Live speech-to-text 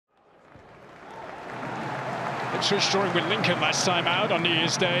Ipswich drawing with Lincoln last time out on New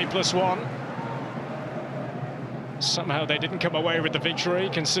Year's Day, +1. Somehow they didn't come away with the victory,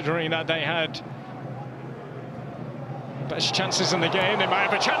 considering that they had best chances in the game. They might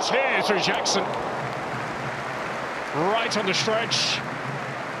have a chance here through Jackson. Right on the stretch.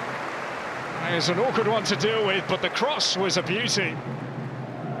 It's an awkward one to deal with, but the cross was a beauty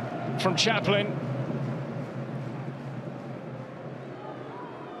from Chaplin.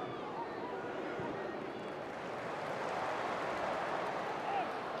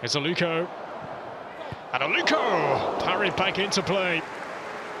 It's Aluko. And Aluko parried back into play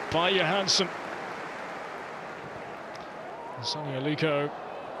by Johansson. Sonny Aluko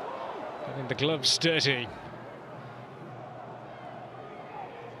getting the gloves dirty.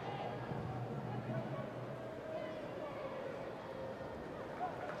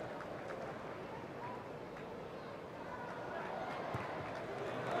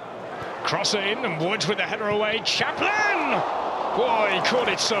 Cross in, and Woods with the header away. Chaplin! Boy, he caught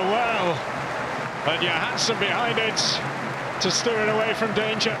it so well. And Johansson behind it to steer it away from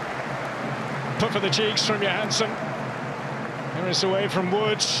danger. Put for the cheeks from Johansson. Here it's away from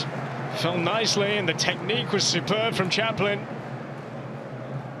Woods. Fell nicely, and the technique was superb from Chaplin.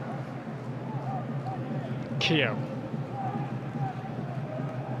 Keogh.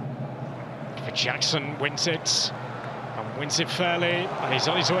 For Jackson, wins it. And wins it fairly. And he's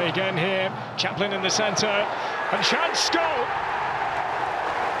on his way again here. Chaplin in the centre. And chance goal!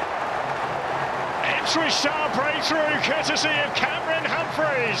 Ipswich Town breakthrough courtesy of Cameron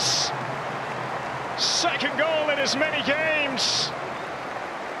Humphreys. Second goal in as many games.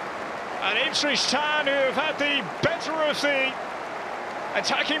 And Ipswich Town, who have had the better of the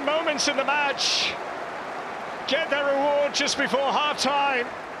attacking moments in the match, get their reward just before half-time.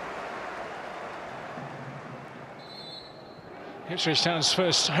 Ipswich Town's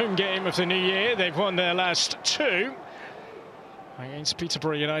first home game of the new year. They've won their last two against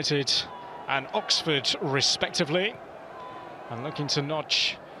Peterborough United and Oxford, respectively. And looking to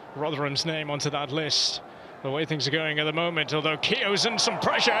notch Rotherham's name onto that list, the way things are going at the moment. Although Keogh's in some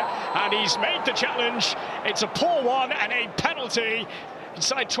pressure, and he's made the challenge. It's a poor one and a penalty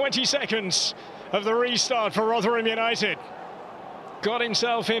inside 20 seconds of the restart for Rotherham United. Got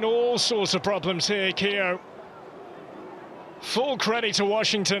himself in all sorts of problems here, Keogh. Full credit to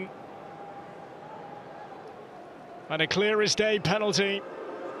Washington. And a clear as day penalty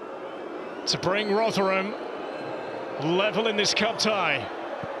to bring Rotherham level in this cup tie.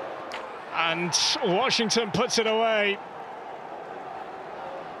 And Washington puts it away.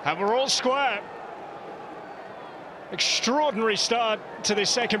 And we're all square. Extraordinary start to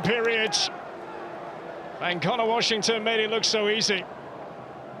this second period. And Conor Washington made it look so easy.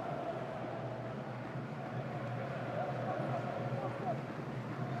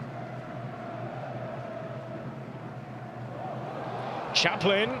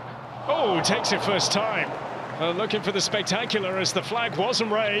 Chaplin, takes it first time. Looking for the spectacular as the flag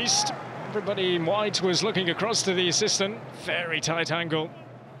wasn't raised. Everybody in white was looking across to the assistant. Very tight angle.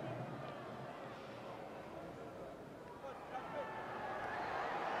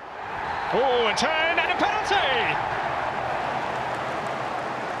 A turn and a penalty!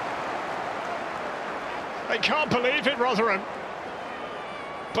 They can't believe it, Rotherham.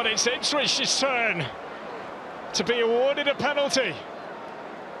 But it's Ipswich's turn to be awarded a penalty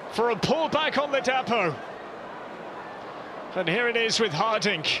for a pullback on Ladapo. And here it is with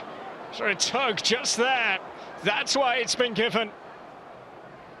Harding. For a tug just there. That's why it's been given.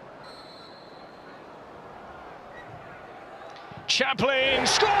 Chaplin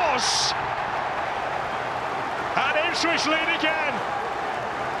scores! And Ipswich lead again.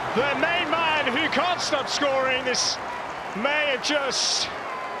 The main man who can't stop scoring. This may have just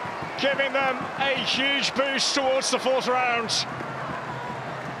given them a huge boost towards the fourth round.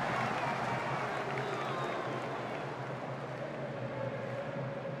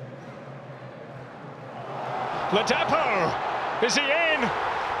 Ladapo, is he in?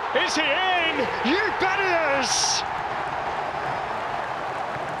 Is he in? You bet he is!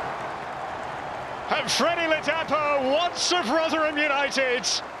 And Freddie Ladapo, once of Rotherham United,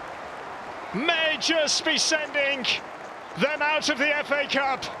 may just be sending them out of the FA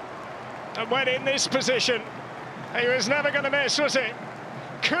Cup. And when in this position, he was never going to miss, was he?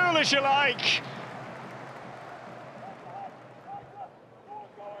 Cool as you like.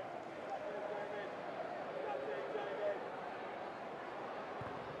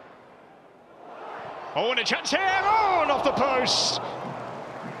 And a chance here, and off the post.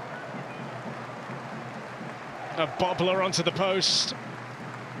 A bobbler onto the post.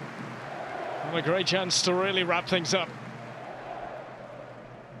 And a great chance to really wrap things up.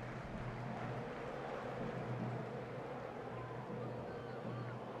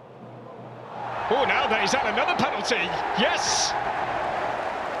 Oh, now is that another penalty? Yes!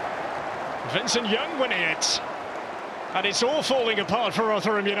 Vincent Young winning it. And it's all falling apart for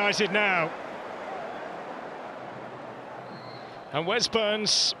Rotherham United now. And Wes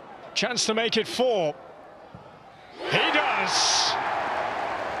Burns, chance to make it 4. He does!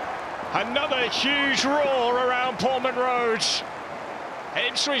 Another huge roar around Portman Road.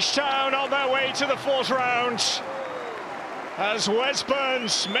 Ipswich Town on their way to the 4th round, as Wes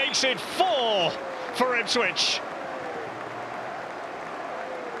Burns makes it 4 for Ipswich.